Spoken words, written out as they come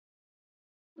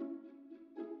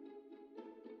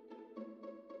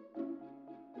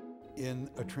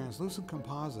In a translucent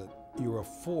composite, you are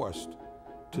forced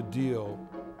to deal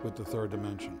with the third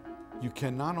dimension. You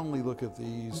can not only look at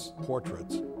these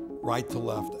portraits right to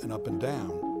left and up and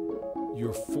down,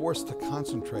 you're forced to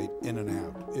concentrate in and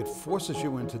out. It forces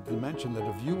you into a dimension that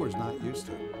a viewer's not used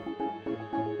to.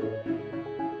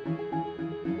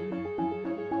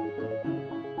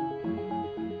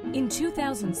 In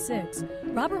 2006,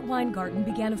 Robert Weingarten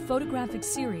began a photographic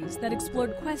series that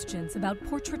explored questions about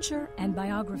portraiture and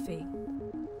biography.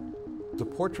 The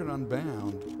portrait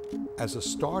Unbound, as a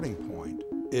starting point,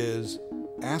 is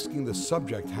asking the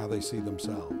subject how they see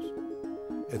themselves.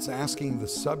 It's asking the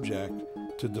subject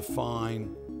to define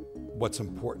what's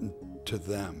important to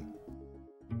them.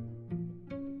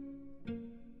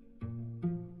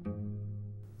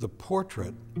 The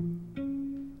portrait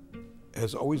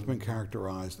has always been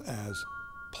characterized as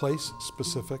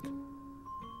place-specific,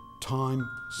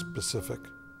 time-specific,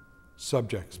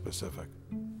 subject-specific.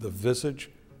 The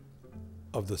visage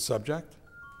of the subject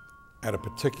at a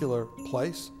particular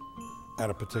place, at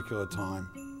a particular time,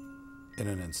 in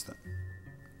an instant.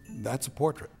 That's a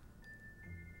portrait.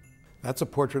 That's a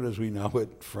portrait as we know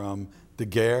it from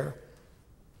Daguerre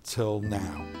till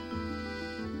now.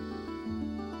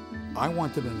 I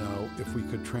wanted to know if we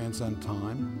could transcend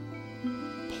time,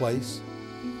 place,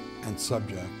 and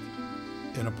subject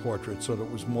in a portrait so that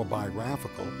it was more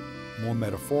biographical, more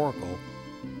metaphorical,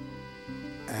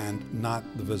 and not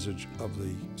the visage of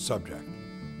the subject.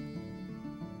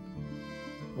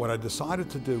 What I decided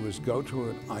to do is go to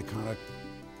an iconic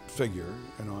figure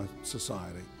in our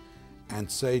society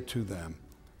and say to them,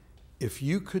 if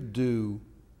you could do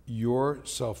your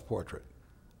self-portrait,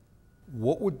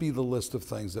 what would be the list of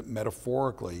things that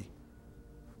metaphorically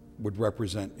would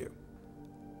represent you?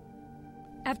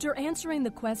 After answering the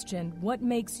question, what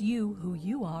makes you who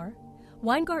you are,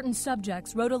 Weingarten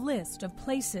subjects wrote a list of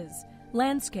places,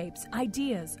 landscapes,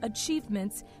 ideas,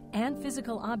 achievements, and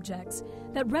physical objects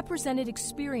that represented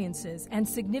experiences and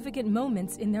significant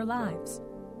moments in their lives.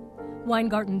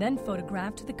 Weingarten then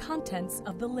photographed the contents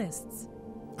of the lists.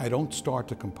 I don't start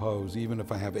to compose even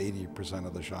if I have 80%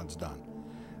 of the shots done.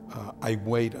 I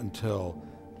wait until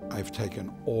I've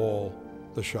taken all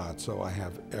the shots so I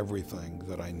have everything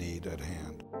that I need at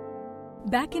hand.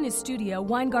 Back in his studio,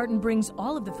 Weingarten brings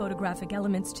all of the photographic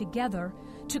elements together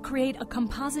to create a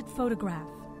composite photograph.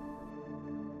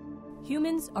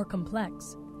 Humans are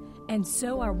complex, and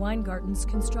so are Weingarten's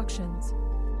constructions.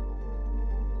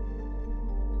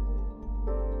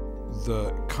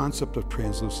 The concept of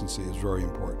translucency is very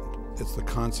important. It's the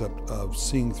concept of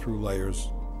seeing through layers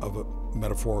of a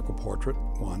metaphorical portrait,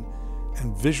 one,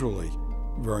 and visually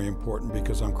very important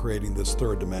because I'm creating this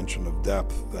third dimension of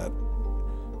depth that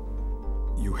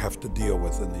you have to deal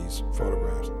with in these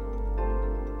photographs.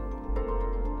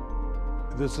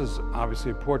 This is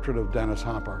obviously a portrait of Dennis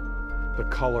Hopper. The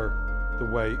color, the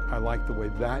way, I like the way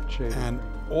that shaded. And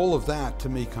all of that to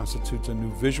me constitutes a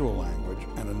new visual language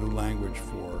and a new language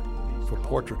for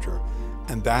portraiture.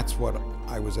 And that's what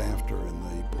I was after in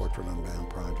the Portrait Unbound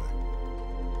project.